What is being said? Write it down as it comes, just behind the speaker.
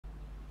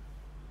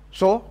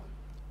So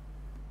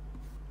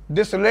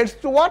this relates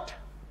to what?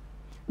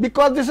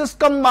 Because this is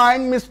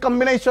combined, means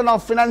combination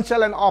of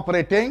financial and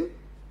operating.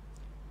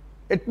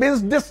 It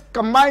means this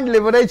combined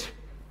leverage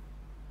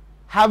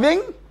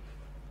having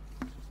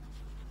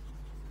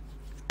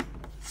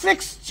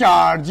fixed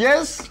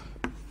charges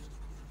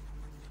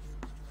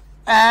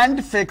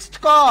and fixed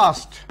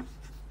cost,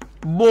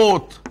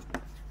 both.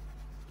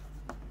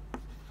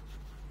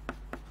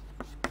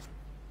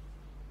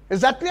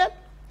 Is that clear?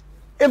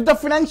 If the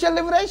financial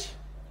leverage,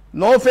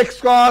 no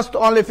fixed cost,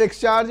 only fixed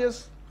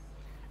charges.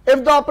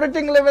 If the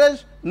operating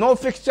leverage, no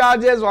fixed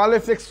charges, only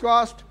fixed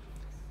cost.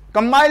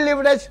 Combined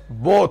leverage,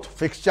 both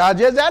fixed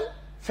charges and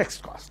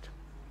fixed cost.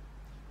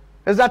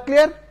 Is that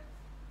clear?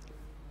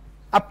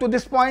 Up to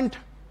this point,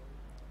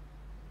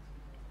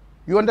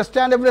 you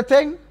understand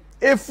everything?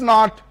 If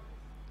not,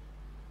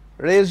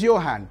 raise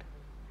your hand.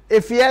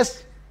 If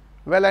yes,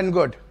 well and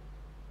good.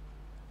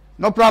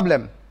 No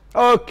problem.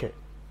 Okay.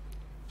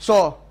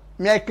 So,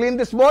 may I clean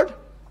this board?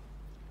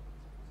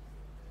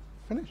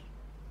 Finished?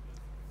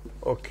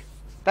 Okay.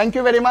 Thank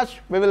you very much.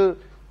 We will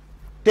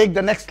take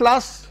the next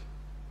class.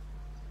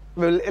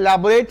 We will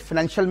elaborate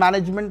financial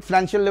management,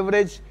 financial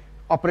leverage,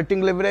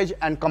 operating leverage,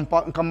 and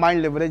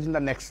combined leverage in the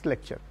next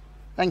lecture.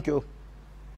 Thank you.